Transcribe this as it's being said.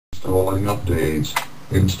Installing updates.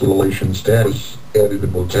 Installation status.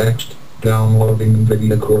 Editable text. Downloading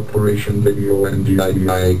NVIDIA Corporation Video NGIDI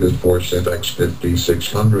Agas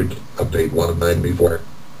 4ZX5600. Update 194.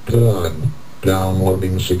 Done.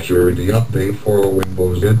 Downloading security update for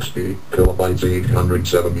Windows XP. Kilobytes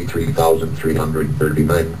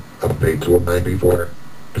 873,339. Update to 94.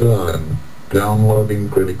 Done. Downloading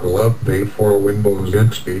critical update for Windows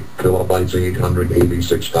XP. Kilobytes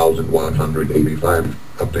 886,185.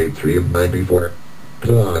 Update 3 of 94.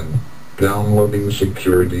 Done. Downloading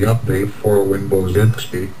security update for Windows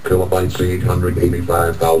XP. Kilobytes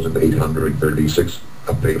 885,836.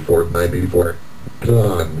 Update 4 of 94.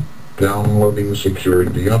 Done. Downloading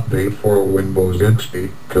security update for Windows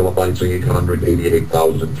XP. Kilobytes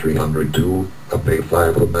 888,302. Update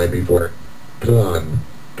 5 of 94. Done.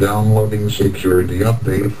 Downloading security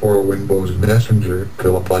update for Windows Messenger.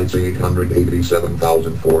 Kilobytes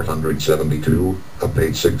 887,472.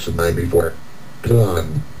 Update 6 of 94.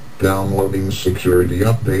 Done. Downloading security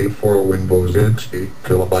update for Windows XP.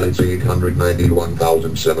 Kilobytes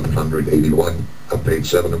 891,781. Update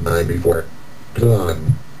 7 of 94.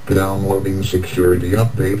 Done. Downloading security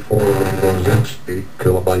update for Windows XP.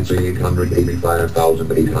 Kilobytes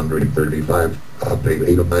 885,835. Update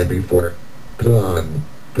 8 of 94. Done.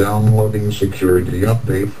 Downloading security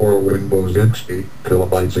update for Windows XP.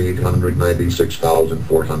 Kilobytes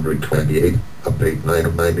 896,428. Update 9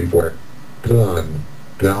 of 94. Done.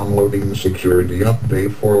 Downloading security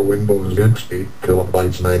update for Windows XP.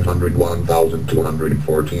 Kilobytes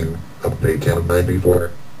 901,214. Update 10 of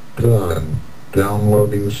 94. Done.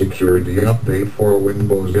 Downloading security update for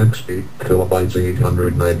Windows XP. Kilobytes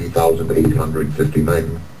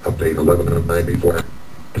 890,859. Update 11 of 94.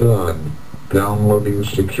 Done. Downloading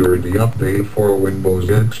security update for Windows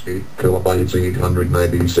XP. Kilobytes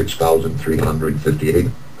 896,358.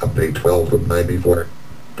 Update 12 of 94.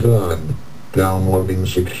 Done. Downloading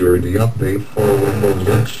security update for Windows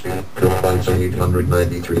XP. Kilobytes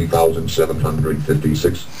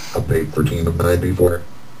 893,756. Update 13 of 94.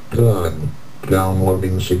 Done.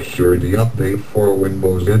 Downloading security update for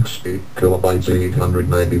Windows XP. Kilobytes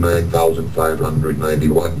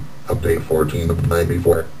 899,591. Update 14 of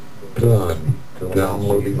 94. Done.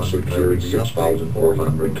 Downloading security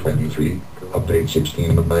 6,423. Update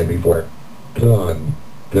 16 of 94. Done.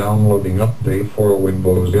 Downloading update for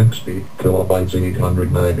Windows XP. Kilobytes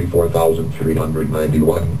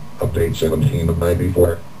 894,391. Update 17 of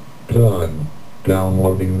 94. Done.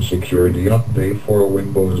 Downloading security update for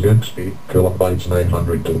Windows XP. Kilobytes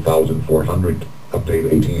 902,400.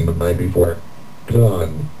 Update 18 of 94.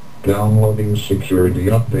 Done. Downloading security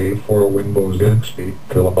update for Windows XP.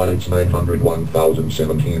 Kilobytes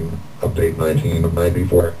 901,017. Update 19 of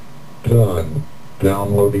 94. Done.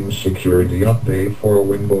 Downloading security update for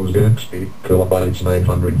Windows XP. Kilobytes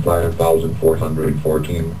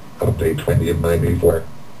 905,414. Update 20 of 94.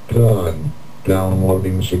 Done.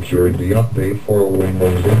 Downloading security update for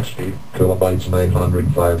Windows XP. Kilobytes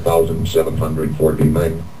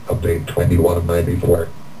 905,749. Update 21 of 94.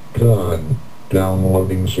 Done.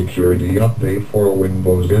 Downloading security update for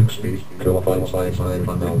Windows XP. Kilobytes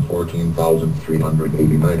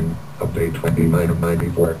 914,389. Update 29 of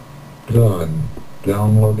 94. Done.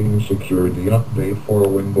 Downloading security update for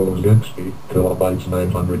Windows XP. Kilobytes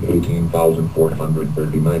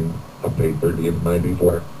 918,439. Update 30 of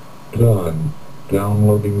 94. Done.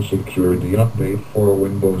 Downloading security update for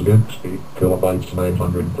Windows XP. Kilobytes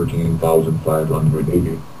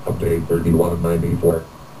 913,580. Update 31 of 94.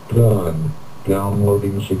 Done.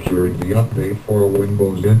 Downloading security update for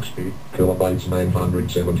Windows XP. Kilobytes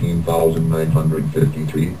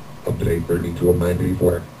 917,953. Update 32 of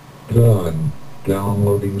 94. Done.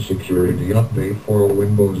 Downloading security update for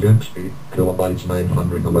Windows XP. Kilobytes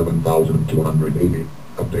 911,280.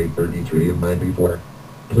 Update 33 of 94.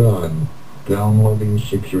 Done. Downloading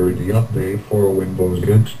security update for Windows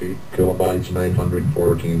XP. Kilobytes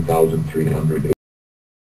 914,380.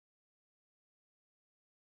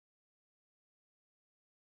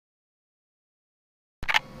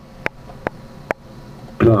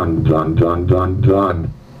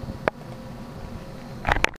 Done.